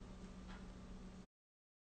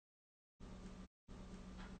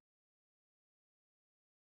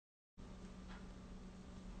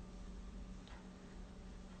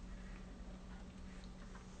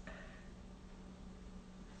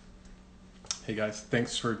Hey guys,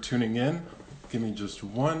 thanks for tuning in. Give me just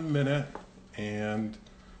 1 minute and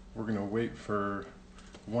we're going to wait for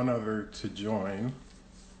one other to join.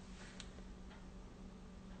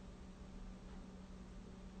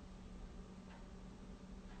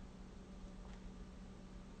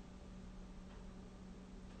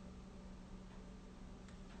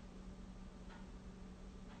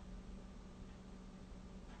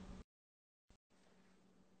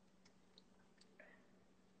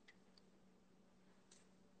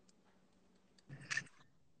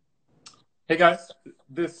 Hey guys,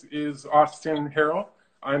 this is Austin Harrell.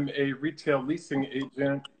 I'm a retail leasing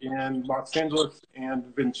agent in Los Angeles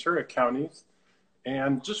and Ventura counties,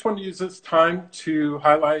 and just want to use this time to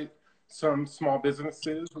highlight some small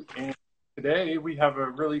businesses. And today we have a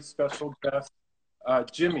really special guest,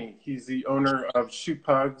 Jimmy. He's the owner of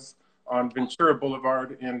Pugs on Ventura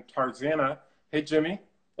Boulevard in Tarzana. Hey Jimmy.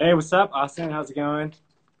 Hey, what's up, Austin? How's it going?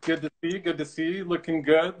 Good to see you. Good to see you. Looking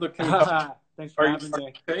good. Looking. Thanks for Are you having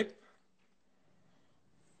me. safe?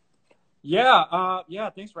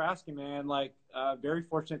 Yeah, thanks for asking, man. Very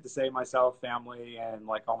fortunate to say myself, family, and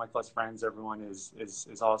like all my close friends, everyone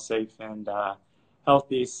is all safe and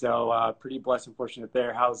healthy. So pretty blessed and fortunate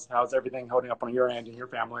there. How's everything holding up on your end and your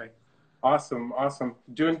family? Awesome, awesome.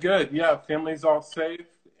 Doing good. Yeah, family's all safe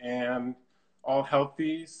and all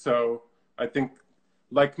healthy. So I think,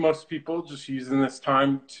 like most people, just using this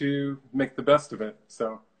time to make the best of it.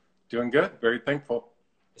 So doing good. Very thankful.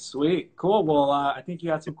 Sweet, cool. Well, I think you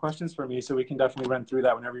had some questions for me, so we can definitely run through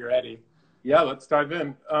that whenever you're ready. Yeah, let's dive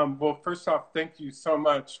in. Well, first off, thank you so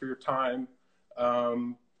much for your time.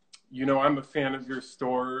 Um, I'm a fan of your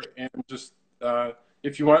store, and just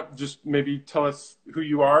if you want, just maybe tell us who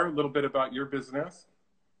you are, a little bit about your business.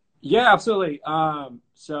 Yeah, absolutely.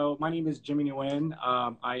 So my name is Jimmy Nguyen.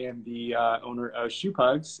 I am the owner of Shoe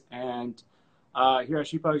Pugs, and here at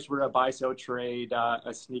Shoe Pugs, we're a buy-sell trade,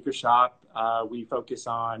 a sneaker shop. We focus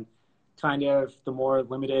on kind of the more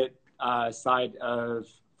limited side of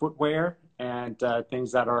footwear and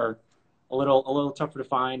things that are a little tougher to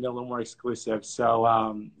find, a little more exclusive. So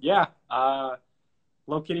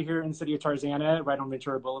located here in the city of Tarzana, right on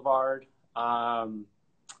Ventura Boulevard. We have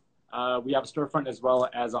a storefront as well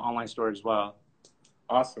as an online store as well.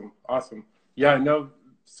 Awesome, awesome. Yeah, I know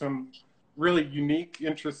some really unique,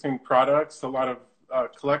 interesting products, a lot of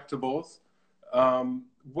collectibles.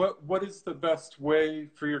 What is the best way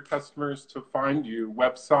for your customers to find you?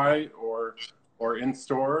 Website or in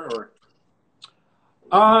store or?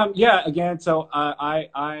 Yeah, again, so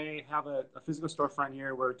I have a physical storefront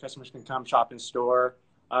here where customers can come shop in store.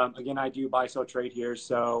 Again, I do buy sell trade here,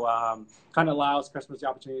 so kind of allows customers the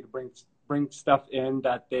opportunity to bring stuff in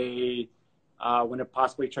that they want to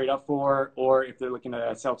possibly trade up for, or if they're looking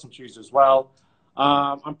to sell some shoes as well.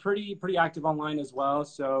 I'm pretty active online as well,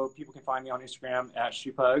 so people can find me on Instagram at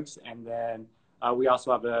shoepugs, and then we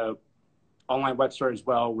also have a online web store as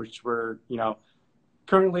well, which we're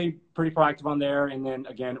currently pretty proactive on there. And then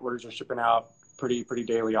again, orders are shipping out pretty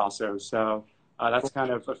daily also. So that's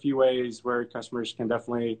kind of a few ways where customers can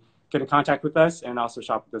definitely get in contact with us and also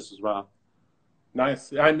shop with us as well.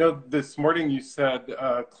 Nice. I know this morning you said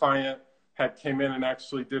a client had came in and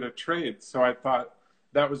actually did a trade. So I thought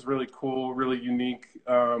that was really cool, really unique.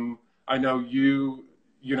 I know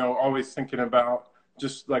always thinking about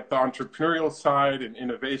just like the entrepreneurial side and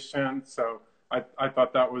innovation. So I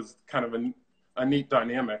thought that was kind of a neat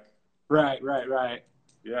dynamic. Right.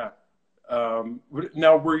 Yeah.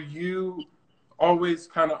 Now, were you always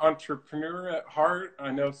kind of entrepreneur at heart?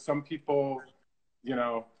 I know some people,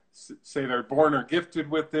 say they're born or gifted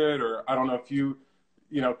with it, or I don't know if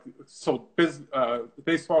sold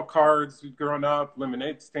baseball cards growing up,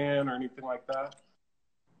 lemonade stand, or anything like that.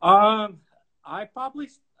 I probably,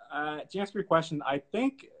 to answer your question, I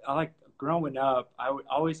think like growing up,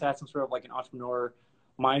 always had some sort of like an entrepreneur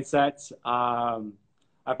mindset.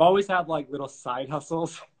 I've always had like little side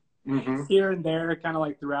hustles Mm-hmm. here and there, kind of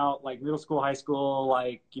like throughout like middle school, high school.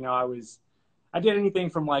 I did anything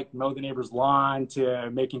from like mow the neighbor's lawn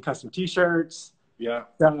to making custom T-shirts. Yeah.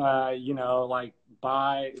 Like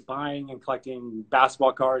buying and collecting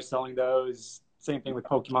basketball cards, selling those. Same thing with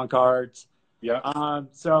Pokemon cards. Yeah.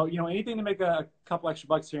 So anything to make a couple extra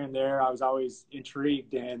bucks here and there, I was always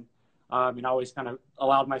intrigued in, and always kind of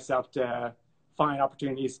allowed myself to find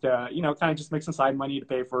opportunities to, kind of just make some side money to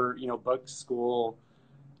pay for, books, school,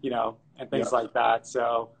 and Yeah. things like that.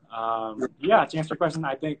 So, yeah, to answer your question,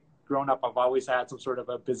 I think growing up, I've always had some sort of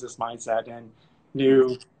a business mindset and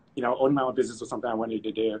knew, owning my own business was something I wanted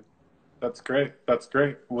to do. That's great. That's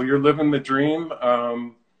great. Well, you're living the dream.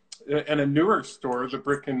 And a newer store, the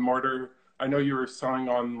brick and mortar. I know you were selling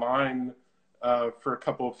online for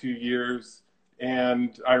a few years.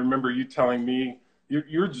 And I remember you telling me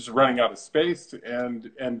you're just running out of space and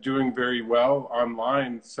doing very well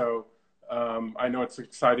online. So I know it's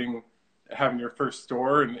exciting having your first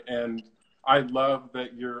store, and I love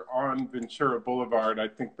that you're on Ventura Boulevard. I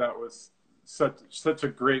think that was such a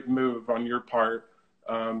great move on your part.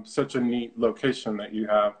 Such a neat location that you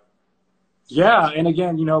have. Yeah, and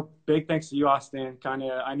again, big thanks to you, Austin.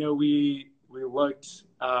 I know we looked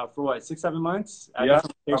for what 6, 7 months at Yeah.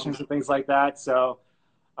 different locations and things like that. So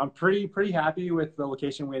I'm pretty happy with the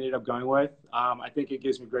location we ended up going with. I think it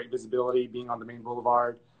gives me great visibility being on the main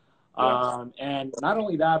boulevard. Yeah. And not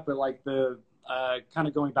only that, but like the kind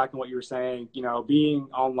of going back on what you were saying, being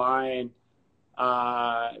online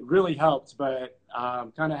really helped. But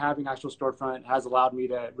kind of having actual storefront has allowed me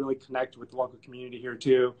to really connect with the local community here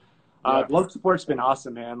too. Yeah. Local support's been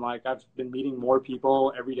awesome, man. Like I've been meeting more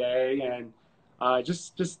people every day, and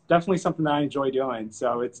just definitely something that I enjoy doing.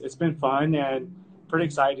 So it's been fun and pretty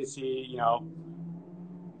excited to see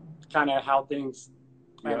kind of how things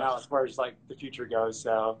plan Yeah. out as far as like the future goes.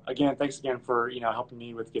 So again, thanks again for helping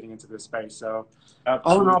me with getting into this space. So all in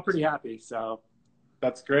Absolutely. all, pretty happy. So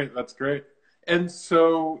That's great. That's great. And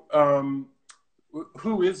so,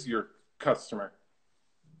 who is your customer?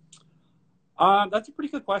 that's a pretty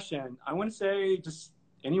good question. I want to say just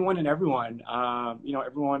anyone and everyone.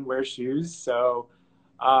 Everyone wears shoes, so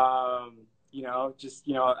I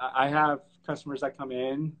have customers that come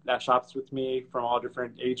in that shops with me from all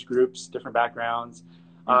different age groups, different backgrounds.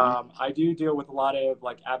 Hmm. I do deal with a lot of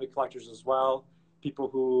like avid collectors as well, people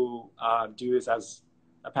who do this as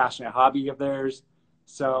a passionate hobby of theirs.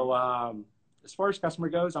 So as far as customer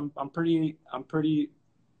goes, I'm pretty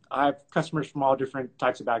I have customers from all different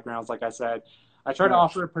types of backgrounds. Like I said, I try to Yeah.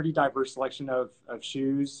 offer a pretty diverse selection of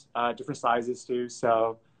shoes, different sizes too.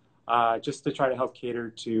 So just to try to help cater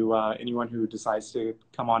to anyone who decides to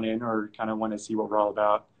come on in or kind of want to see what we're all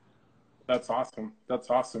about. That's awesome. That's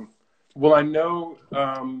awesome. Well, I know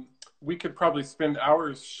we could probably spend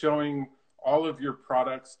hours showing all of your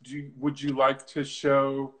products. Would you like to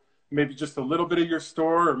show maybe just a little bit of your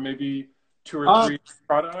store, or maybe two or Um, three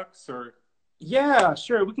products, or? yeah,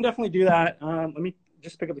 sure. We can definitely do that. Let me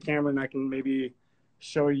just pick up the camera and I can maybe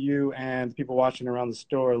show you and people watching around the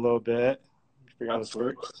store a little bit. Figure out how this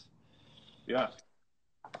Absolutely. works. Yeah.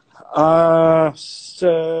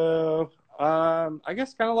 I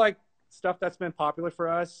guess kind of like stuff that's been popular for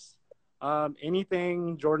us.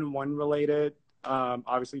 Anything Jordan 1 related,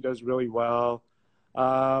 obviously does really well.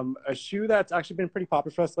 A shoe that's actually been pretty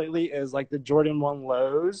popular for us lately is like the Jordan 1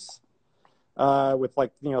 lows, with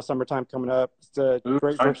like, summertime coming up. It's a Ooh,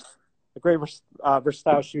 great, nice.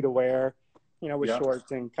 versatile shoe to wear, with Yeah.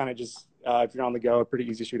 shorts and kind of just, if you're on the go, a pretty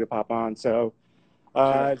easy shoe to pop on. So,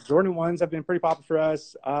 Sure. Jordan 1s have been pretty popular for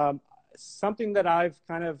us. Something that I've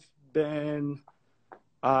kind of been,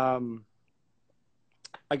 um,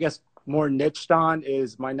 I guess, more niched on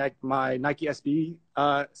is my Nike SB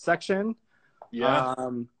section. Yeah.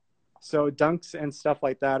 Um, so dunks and stuff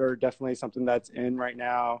like that are definitely something that's in right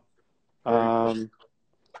now. Very cool. Um,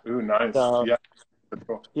 Ooh, nice. so Yeah. Very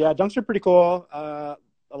cool. yeah, dunks are pretty cool. A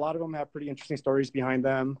lot of them have pretty interesting stories behind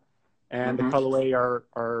them, and the Hmm. colorway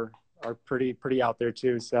are pretty out there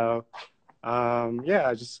too. So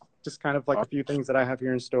yeah, just kind of like a few things that I have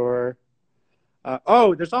here in store.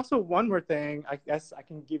 There's also one more thing. I guess I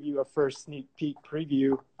can give you a first sneak peek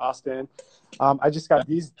preview, Austin. I just got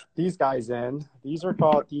these guys in. These are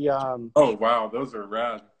called Oh, wow. Those are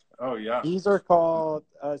rad. Oh, yeah. these are called.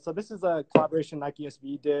 So this is a collaboration Nike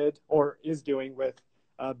SB did or is doing with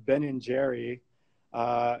Ben and Jerry,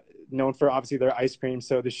 known for obviously their ice cream.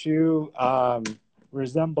 So the shoe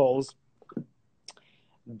resembles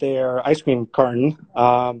their ice cream carton.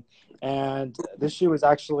 And this shoe is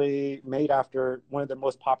actually made after one of their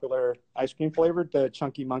most popular ice cream flavored, the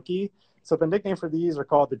Chunky Monkey. So the nickname for these are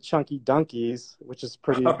called the Chunky Dunkies, which is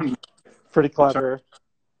pretty clever.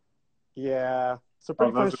 Yeah, so Oh,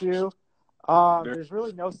 pretty fun those shoe. are very, There's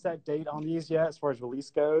really no set date on these yet as far as release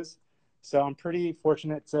goes. So I'm pretty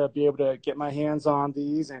fortunate to be able to get my hands on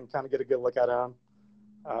these and kind of get a good look at them.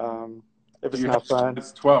 If it's you have not fun.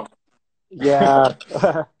 it's 12. Yeah.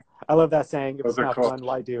 I love that saying. If Those it's are not cool. fun,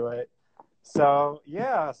 why do it? So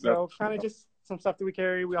yeah, That's so kind of just some stuff that we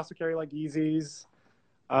carry. We also carry like Yeezys.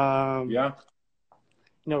 Um, Yeah.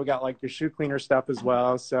 we got like your shoe cleaner stuff as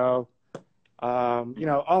well. So all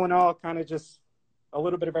in all, kind of just a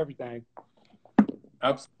little bit of everything.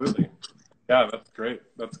 Absolutely. Yeah, that's great.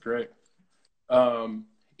 That's great.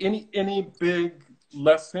 Any big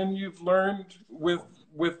lesson you've learned with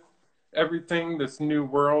everything, this new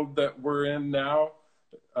world that we're in now?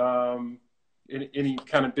 any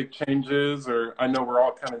kind of big changes, or I know we're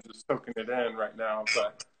all kind of just soaking it in right now,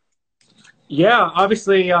 but Yeah,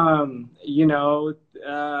 obviously, I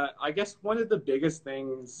guess one of the biggest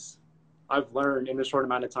things I've learned in the short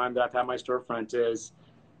amount of time that I've had my storefront is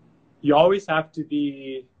you always have to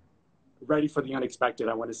be ready for the unexpected,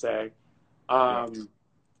 I want to say. yeah. Um,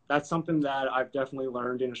 that's something that I've definitely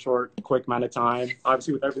learned in a short, quick amount of time.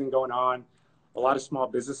 Obviously, with everything going on, a lot of small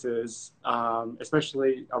businesses,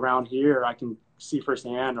 especially around here, I can see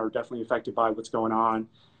firsthand are definitely affected by what's going on.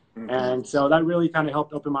 Hmm. And so that really kind of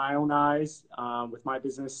helped open my own eyes with my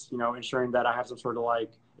business, ensuring that I have some sort of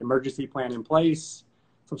like emergency plan in place,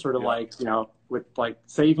 some sort of Yeah, like, with like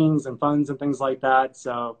savings and funds and things like that.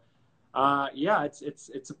 So, yeah, it's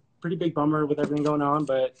a pretty big bummer with everything going on,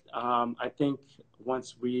 but I think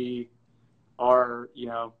once we are,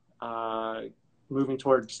 moving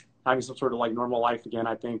towards having some sort of like normal life again,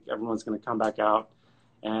 I think everyone's going to come back out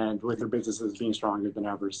and with their businesses being stronger than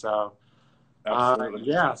ever. So, absolutely.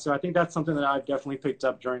 yeah, so I think that's something that I've definitely picked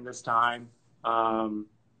up during this time, and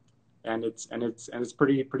it's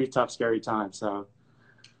pretty tough, scary time. So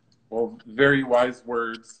Well, very wise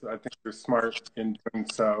words. I think you're smart in doing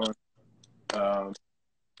so. Um,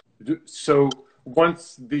 so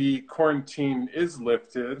once the quarantine is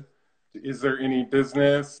lifted, is there any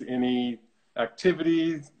business, any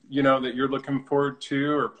activities, that you're looking forward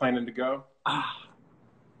to or planning to go?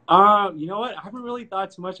 you know what? I haven't really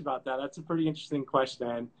thought too much about that. That's a pretty interesting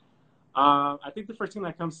question. I think the first thing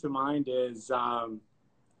that comes to mind is,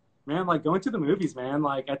 man, like going to the movies, man.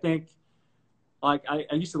 Like I think, like I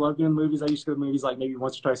used to love going to movies. I used to go to movies like maybe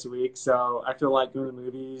once or twice a week. So I feel like going to the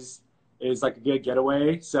movies is like a good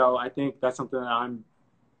getaway. So I think that's something that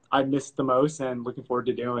I miss the most and looking forward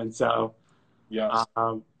to doing. So, Yeah.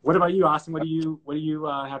 what about you, Austin? What do you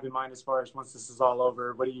have in mind as far as once this is all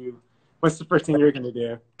over? What's the first thing you're gonna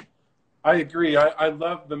do? I agree. I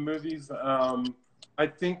love the movies. I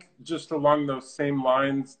think just along those same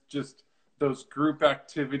lines, just those group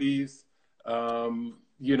activities,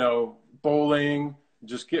 bowling,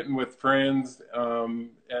 just getting with friends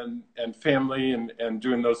and family and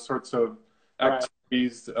doing those sorts of Right.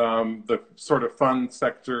 activities, the sort of fun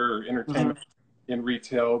sector or Hmm. entertainment in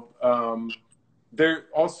retail.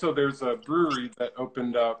 There's a brewery that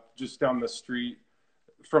opened up just down the street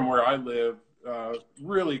from where I live,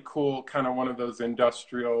 really cool, kind of one of those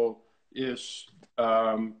industrial-ish,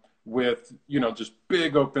 with just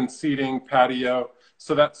big open seating, patio.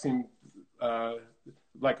 So that seemed uh,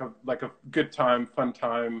 like a good time, fun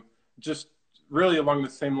time, just really along the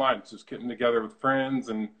same lines, just getting together with friends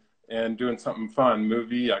and doing something fun,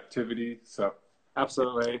 movie activity. So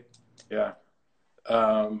Absolutely. yeah.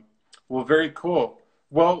 Um, well, very cool.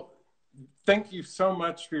 Well, thank you so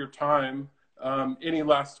much for your time. Any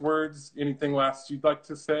last words? Anything last you'd like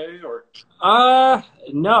to say? Or Uh,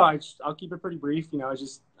 no, I'll keep it pretty brief.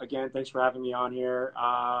 Just again, thanks for having me on here.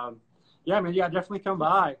 Yeah, man, yeah, definitely come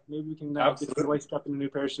by. Maybe we can get you absolutely, laced up in a new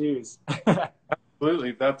pair of shoes.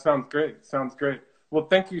 absolutely. That sounds great. Sounds great. Well,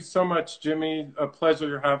 thank you so much, Jimmy. A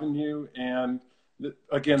pleasure having you. And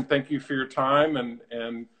again, thank you for your time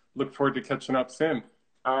and look forward to catching up soon.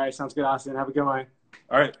 All right, sounds good, Austin. Have a good one.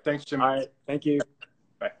 All right. Thanks, All Jimmy. right, thank you.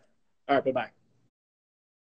 Bye. All right, bye bye.